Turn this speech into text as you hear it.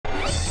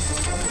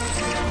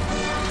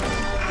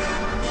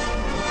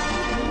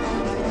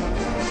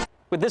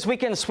With this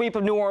weekend's sweep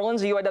of New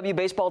Orleans, the UIW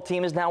baseball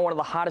team is now one of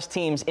the hottest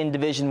teams in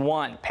Division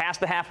I. Past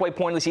the halfway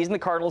point of the season, the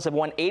Cardinals have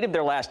won 8 of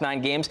their last 9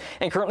 games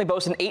and currently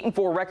boast an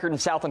 8-4 record in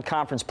Southland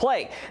Conference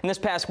play. And this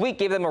past week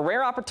gave them a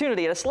rare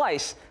opportunity at a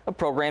slice of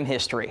program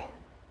history.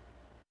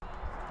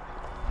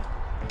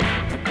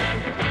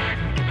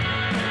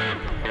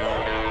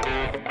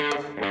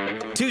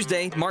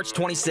 Tuesday, March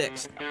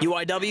 26th,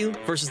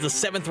 UIW versus the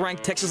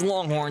 7th-ranked Texas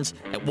Longhorns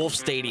at Wolff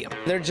Stadium.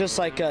 They're just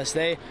like us.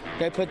 They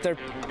put their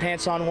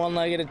pants on one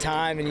leg at a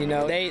time, and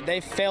they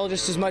fail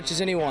just as much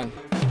as anyone.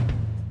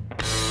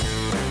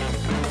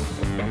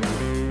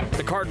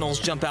 The Cardinals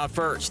jump out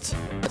first.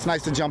 It's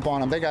nice to jump on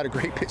them. They got a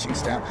great pitching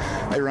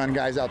staff. They run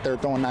guys out there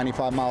throwing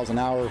 95 miles an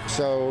hour,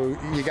 so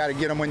you got to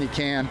get them when you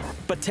can.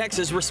 But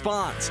Texas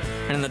responds,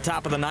 and in the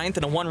top of the 9th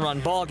in a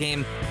 1-run ball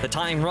game, the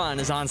tying run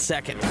is on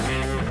second.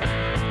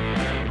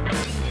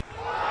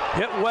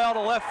 Hit well to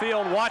left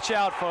field. Watch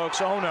out, folks.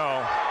 Oh,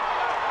 no.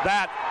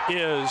 That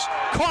is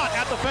caught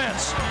at the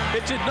fence.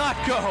 It did not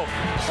go.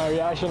 My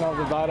reaction off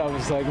the bat, I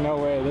was like, no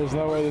way. There's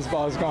no way this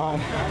ball's gone.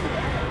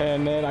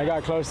 And then I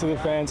got close to the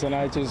fence, and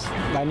I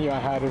knew I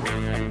had it.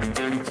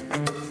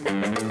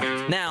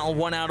 Now,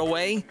 1 out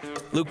away,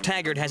 Luke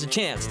Taggart has a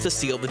chance to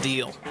seal the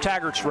deal.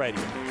 Taggart's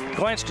ready.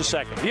 Glance to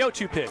second. The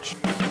 0-2 pitch.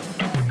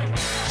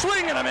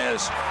 Swing and a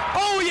miss.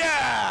 Oh,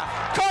 yeah!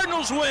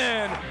 Cardinals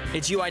win.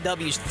 It's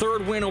UIW's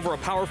 3rd win over a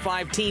Power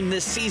 5 team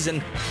this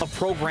season, a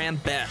program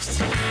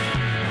best.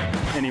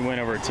 Any win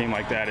over a team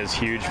like that is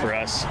huge for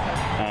us.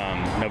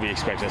 Nobody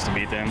expects us to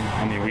beat them.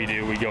 I mean, we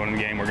do. We go into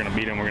the game, we're going to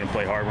beat them, we're going to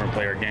play hard, we're going to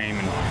play our game,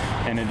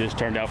 and it just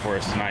turned out for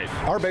us tonight.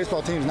 Our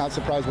baseball team's not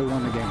surprised we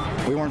won the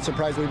game. We weren't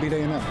surprised we beat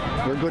A&M.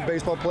 They're good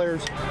baseball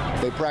players.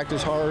 They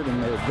practice hard,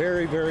 and they're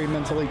very, very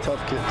mentally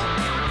tough kids.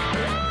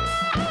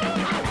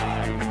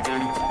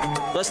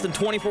 Less than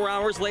 24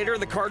 hours later,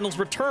 the Cardinals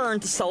return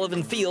to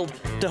Sullivan Field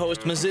to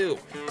host Mizzou.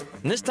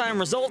 And this time,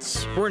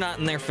 results were not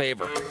in their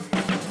favor.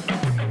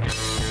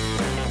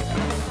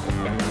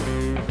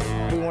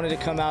 We wanted to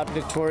come out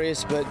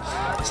victorious, but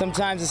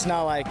sometimes it's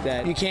not like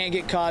that. You can't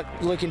get caught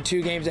looking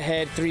 2 games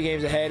ahead, 3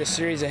 games ahead, a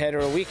series ahead, or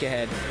a week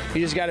ahead.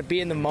 You just got to be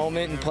in the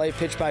moment and play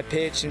pitch by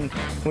pitch, and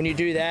when you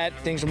do that,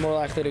 things are more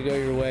likely to go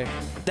your way.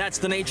 That's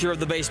the nature of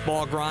the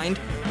baseball grind.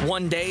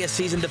 One day, a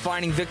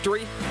season-defining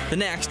victory, the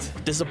next,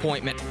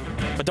 disappointment.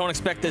 But don't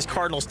expect this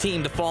Cardinals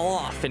team to fall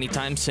off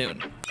anytime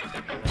soon.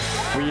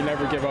 We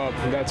never give up.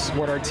 That's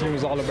what our team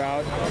is all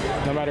about.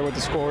 No matter what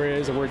the score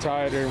is, or we're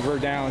tied or we're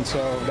down.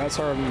 So that's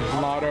our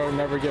motto,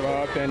 never give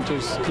up, and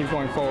just keep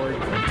going forward.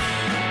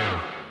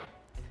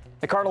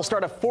 The Cardinals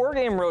start a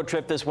 4-game road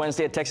trip this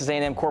Wednesday at Texas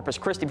A&M Corpus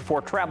Christi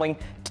before traveling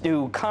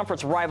to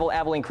conference rival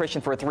Abilene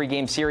Christian for a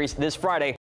 3-game series this Friday.